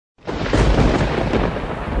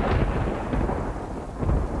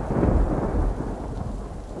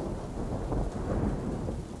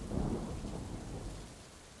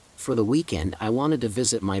For the weekend I wanted to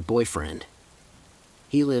visit my boyfriend.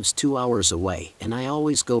 He lives 2 hours away and I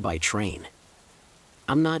always go by train.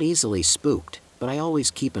 I'm not easily spooked, but I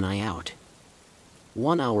always keep an eye out.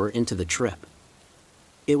 1 hour into the trip.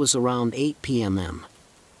 It was around 8 p.m.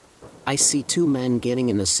 I see 2 men getting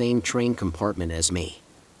in the same train compartment as me.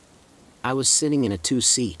 I was sitting in a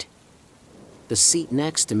 2-seat. The seat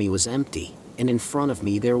next to me was empty, and in front of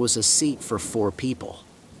me there was a seat for 4 people.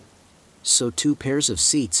 So 2 pairs of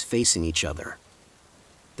seats facing each other.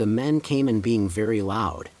 The men came in being very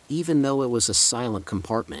loud, even though it was a silent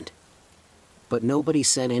compartment. But nobody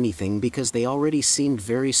said anything because they already seemed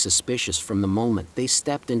very suspicious from the moment they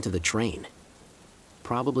stepped into the train.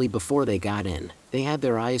 Probably before they got in, they had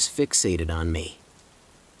their eyes fixated on me.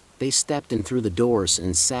 They stepped in through the doors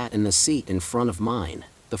and sat in the seat in front of mine,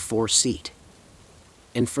 the 4-seat.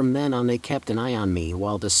 And from then on they kept an eye on me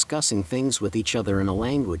while discussing things with each other in a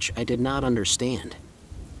language I did not understand.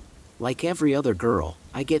 Like every other girl,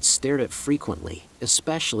 I get stared at frequently,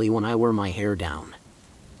 especially when I wear my hair down.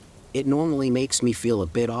 It normally makes me feel a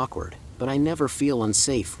bit awkward, but I never feel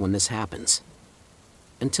unsafe when this happens.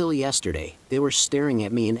 Until yesterday, they were staring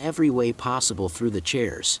at me in every way possible through the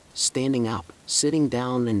chairs, standing up, sitting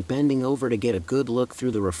down and bending over to get a good look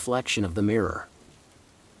through the reflection of the mirror.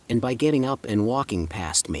 And by getting up and walking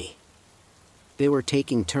past me. They were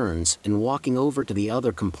taking turns and walking over to the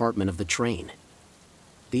other compartment of the train.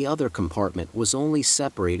 The other compartment was only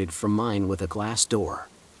separated from mine with a glass door.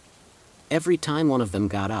 Every time one of them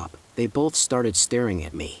got up, they both started staring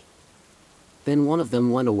at me. Then one of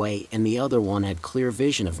them went away and the other one had clear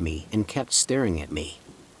vision of me and kept staring at me.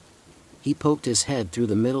 He poked his head through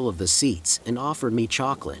the middle of the seats and offered me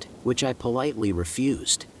chocolate, which I politely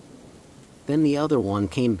refused. Then the other one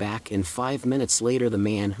came back and 5 minutes later the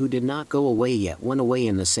man who did not go away yet went away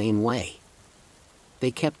in the same way.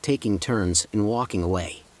 They kept taking turns and walking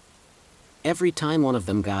away. Every time one of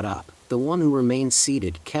them got up, the one who remained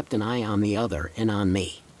seated kept an eye on the other and on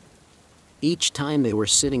me. Each time they were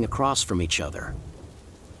sitting across from each other.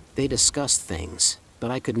 They discussed things, but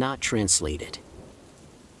I could not translate it.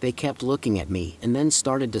 They kept looking at me and then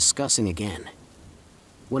started discussing again.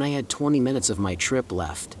 When I had 20 minutes of my trip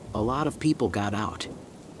left, a lot of people got out.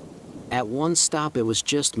 At one stop it was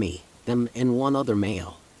just me, them and one other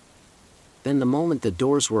male. Then the moment the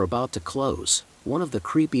doors were about to close, one of the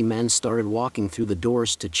creepy men started walking through the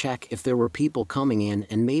doors to check if there were people coming in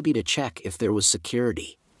and maybe to check if there was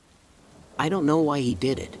security. I don't know why he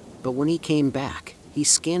did it, but when he came back, he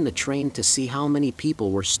scanned the train to see how many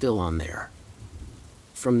people were still on there.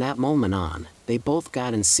 From that moment on, they both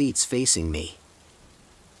got in seats facing me.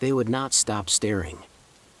 They would not stop staring.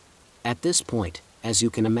 At this point, as you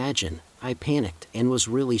can imagine, I panicked and was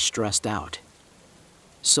really stressed out.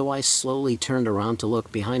 So I slowly turned around to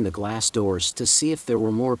look behind the glass doors to see if there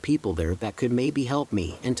were more people there that could maybe help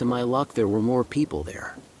me, and to my luck there were more people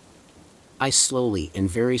there. I slowly and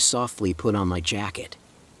very softly put on my jacket.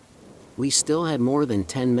 We still had more than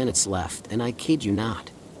 10 minutes left and I kid you not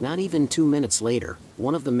even 2 minutes later,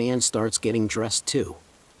 one of the men starts getting dressed too.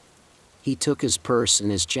 He took his purse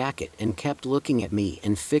and his jacket and kept looking at me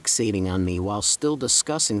and fixating on me while still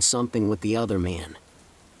discussing something with the other man.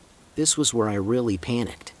 This was where I really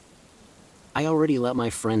panicked. I already let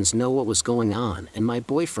my friends know what was going on and my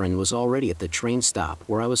boyfriend was already at the train stop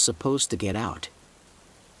where I was supposed to get out.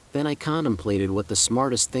 Then I contemplated what the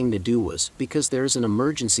smartest thing to do was, because there's an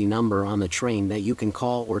emergency number on the train that you can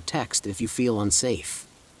call or text if you feel unsafe.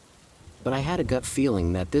 But I had a gut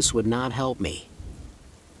feeling that this would not help me.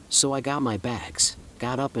 So I got my bags,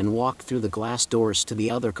 got up and walked through the glass doors to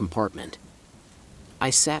the other compartment. I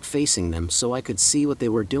sat facing them so I could see what they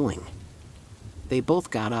were doing. They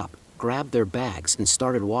both got up, grabbed their bags and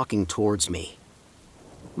started walking towards me.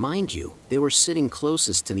 Mind you, they were sitting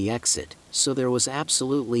closest to the exit, so there was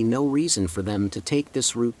absolutely no reason for them to take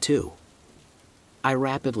this route too. I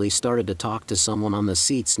rapidly started to talk to someone on the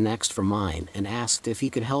seats next from mine and asked if he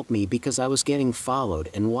could help me because I was getting followed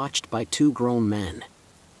and watched by 2 grown men.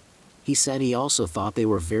 He said he also thought they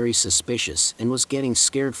were very suspicious and was getting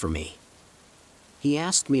scared for me. He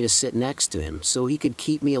asked me to sit next to him so he could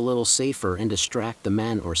keep me a little safer and distract the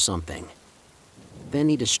men or something. Then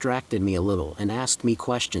he distracted me a little and asked me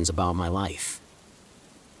questions about my life.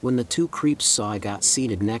 When the 2 creeps saw I got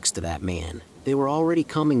seated next to that man, they were already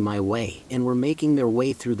coming my way and were making their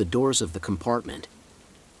way through the doors of the compartment.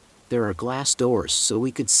 There are glass doors so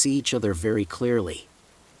we could see each other very clearly.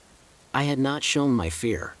 I had not shown my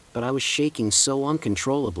fear, but I was shaking so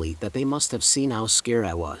uncontrollably that they must have seen how scared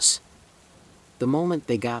I was. The moment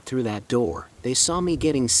they got through that door, they saw me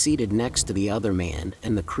getting seated next to the other man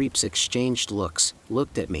and the creeps exchanged looks,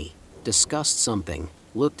 looked at me, discussed something,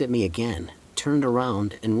 looked at me again, turned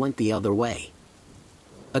around and went the other way.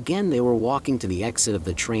 Again they were walking to the exit of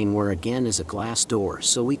the train where again is a glass door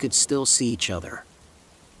so we could still see each other.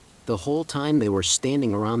 The whole time they were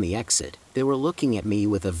standing around the exit, they were looking at me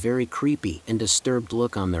with a very creepy and disturbed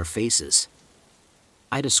look on their faces.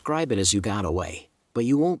 I describe it as you got away, but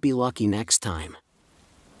you won't be lucky next time.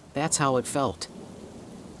 That's how it felt.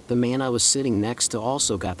 The man I was sitting next to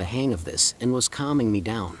also got the hang of this and was calming me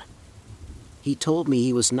down. He told me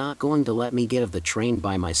he was not going to let me get off the train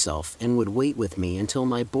by myself and would wait with me until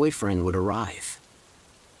my boyfriend would arrive.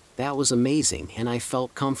 That was amazing and I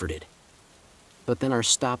felt comforted. But then our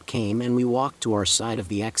stop came and we walked to our side of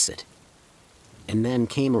the exit. And then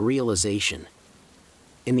came a realization.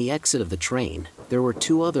 In the exit of the train, there were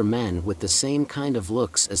two other men with the same kind of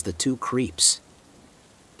looks as the two creeps.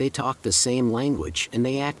 They talked the same language and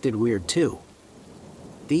they acted weird too.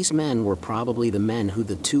 These men were probably the men who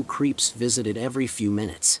the two creeps visited every few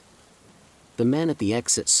minutes. The men at the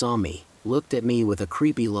exit saw me, looked at me with a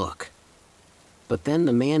creepy look. But then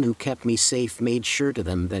the man who kept me safe made sure to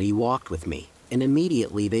them that he walked with me, and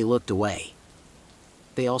immediately they looked away.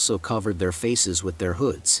 They also covered their faces with their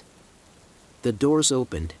hoods. The doors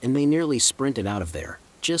opened and they nearly sprinted out of there,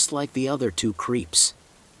 just like the other two creeps.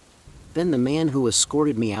 Then the man who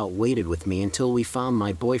escorted me out waited with me until we found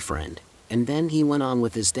my boyfriend, and then he went on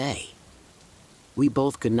with his day. We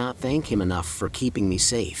both could not thank him enough for keeping me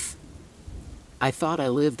safe. I thought I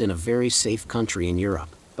lived in a very safe country in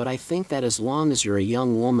Europe, but I think that as long as you're a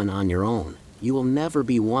young woman on your own, you will never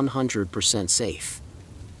be 100% safe.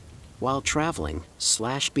 While traveling,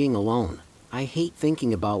 / being alone, I hate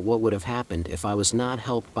thinking about what would have happened if I was not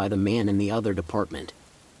helped by the man in the other department.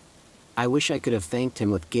 I wish I could have thanked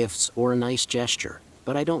him with gifts or a nice gesture,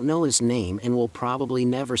 but I don't know his name and will probably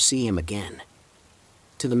never see him again.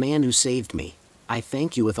 To the man who saved me, I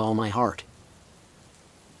thank you with all my heart.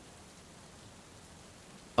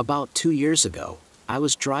 About 2 years ago, I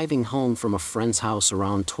was driving home from a friend's house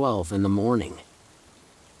around 12 in the morning.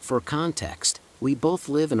 For context, we both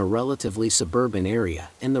live in a relatively suburban area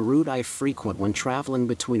and the route I frequent when traveling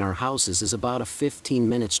between our houses is about a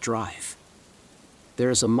 15-minute drive. There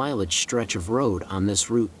is a mileage stretch of road on this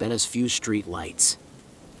route that has few street lights.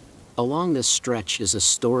 Along this stretch is a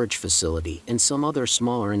storage facility and some other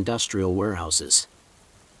smaller industrial warehouses.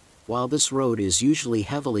 While this road is usually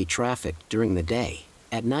heavily trafficked during the day,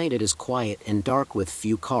 at night it is quiet and dark with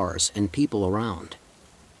few cars and people around.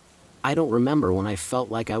 I don't remember when I felt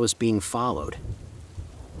like I was being followed.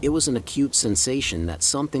 It was an acute sensation that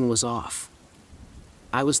something was off.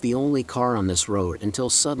 I was the only car on this road until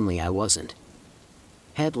suddenly I wasn't.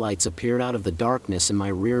 Headlights appeared out of the darkness in my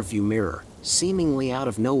rear-view mirror, seemingly out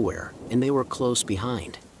of nowhere, and they were close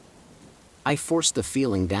behind. I forced the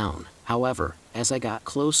feeling down, however, as I got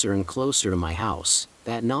closer and closer to my house,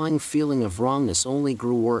 that gnawing feeling of wrongness only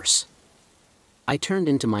grew worse. I turned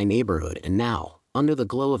into my neighborhood and now, under the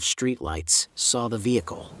glow of streetlights, saw the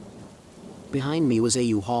vehicle. Behind me was a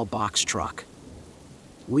U-Haul box truck.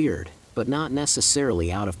 Weird, but not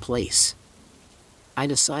necessarily out of place. I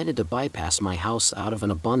decided to bypass my house out of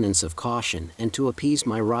an abundance of caution and to appease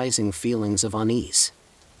my rising feelings of unease.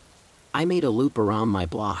 I made a loop around my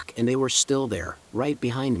block and they were still there, right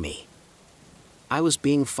behind me. I was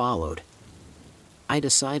being followed. I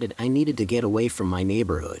decided I needed to get away from my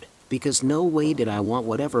neighborhood, because no way did I want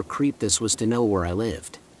whatever creep this was to know where I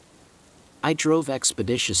lived. I drove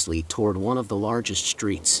expeditiously toward one of the largest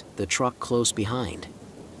streets, the truck close behind.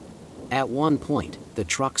 At one point, the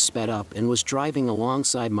truck sped up and was driving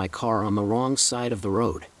alongside my car on the wrong side of the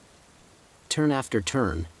road. Turn after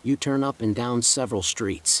turn, you turn up and down several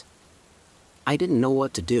streets. I didn't know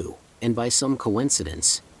what to do, and by some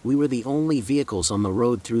coincidence, we were the only vehicles on the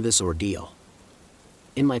road through this ordeal.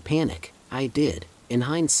 In my panic, I did, in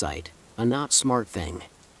hindsight, a not smart thing.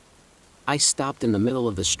 I stopped in the middle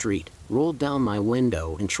of the street, rolled down my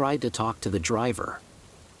window and tried to talk to the driver.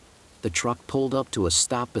 The truck pulled up to a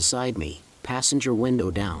stop beside me, passenger window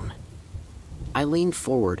down. I leaned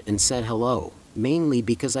forward and said hello, mainly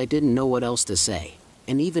because I didn't know what else to say,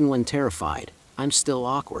 and even when terrified, I'm still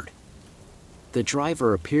awkward. The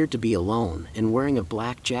driver appeared to be alone and wearing a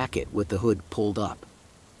black jacket with the hood pulled up.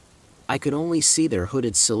 I could only see their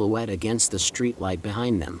hooded silhouette against the streetlight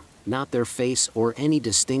behind them, not their face or any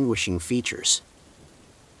distinguishing features.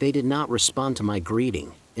 They did not respond to my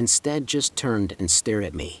greeting, instead just turned and stared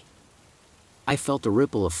at me. I felt a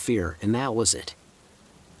ripple of fear and that was it.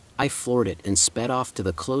 I floored it and sped off to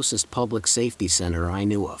the closest public safety center I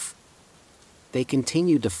knew of. They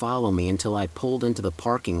continued to follow me until I pulled into the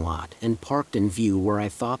parking lot and parked in view where I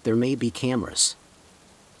thought there may be cameras.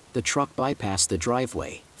 The truck bypassed the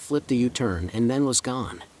driveway, flipped a U-turn and then was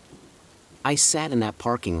gone. I sat in that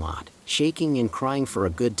parking lot, shaking and crying for a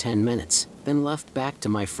good 10 minutes, then left back to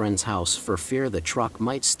my friend's house for fear the truck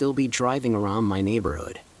might still be driving around my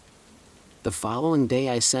neighborhood. The following day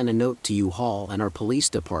I sent a note to U-Haul and our police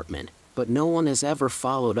department, but no one has ever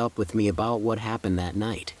followed up with me about what happened that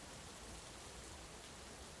night.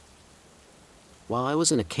 While I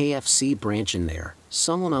was in a KFC branch in there,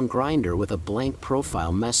 someone on Grindr with a blank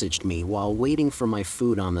profile messaged me while waiting for my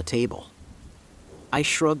food on the table. I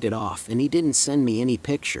shrugged it off and he didn't send me any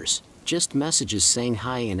pictures, just messages saying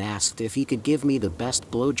hi and asked if he could give me the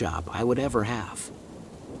best blowjob I would ever have.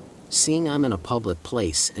 Seeing I'm in a public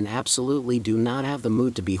place and absolutely do not have the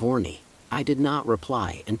mood to be horny, I did not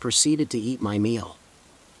reply and proceeded to eat my meal.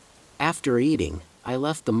 After eating, I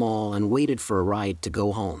left the mall and waited for a ride to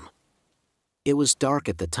go home. It was dark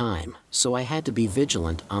at the time, so I had to be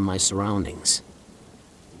vigilant on my surroundings.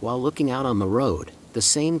 While looking out on the road, the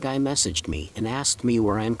same guy messaged me and asked me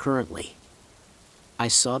where I am currently. I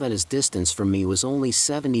saw that his distance from me was only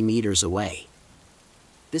 70 meters away.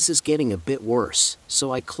 This is getting a bit worse,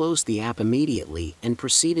 so I closed the app immediately and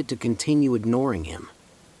proceeded to continue ignoring him.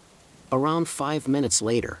 Around 5 minutes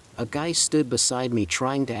later, a guy stood beside me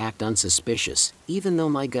trying to act unsuspicious, even though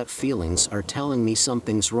my gut feelings are telling me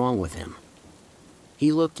something's wrong with him.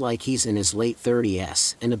 He looked like he's in his late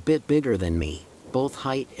 30s and a bit bigger than me, both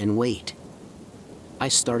height and weight. I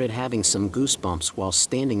started having some goosebumps while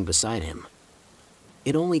standing beside him.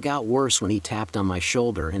 It only got worse when he tapped on my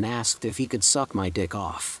shoulder and asked if he could suck my dick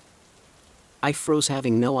off. I froze,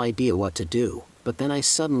 having no idea what to do, but then I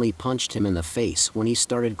suddenly punched him in the face when he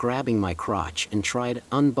started grabbing my crotch and tried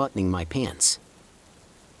unbuttoning my pants.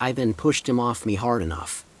 I then pushed him off me hard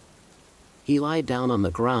enough. He lied down on the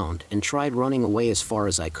ground and tried running away as far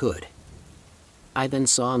as I could. I then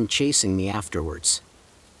saw him chasing me afterwards.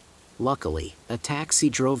 Luckily, a taxi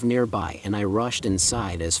drove nearby and I rushed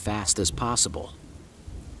inside as fast as possible.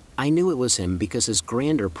 I knew it was him because his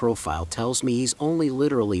Grindr profile tells me he's only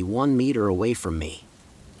literally 1 meter away from me.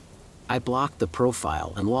 I blocked the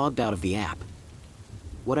profile and logged out of the app.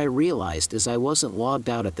 What I realized is I wasn't logged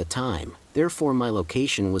out at the time, therefore my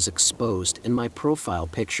location was exposed and my profile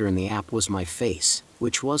picture in the app was my face,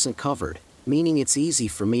 which wasn't covered, meaning it's easy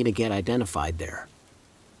for me to get identified there.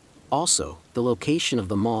 Also, the location of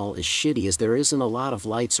the mall is shitty as there isn't a lot of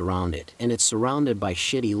lights around it and it's surrounded by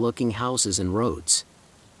shitty-looking houses and roads.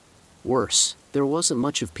 Worse, there wasn't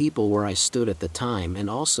much of people where I stood at the time, and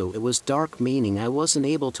also it was dark, meaning I wasn't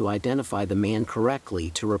able to identify the man correctly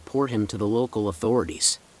to report him to the local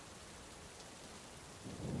authorities.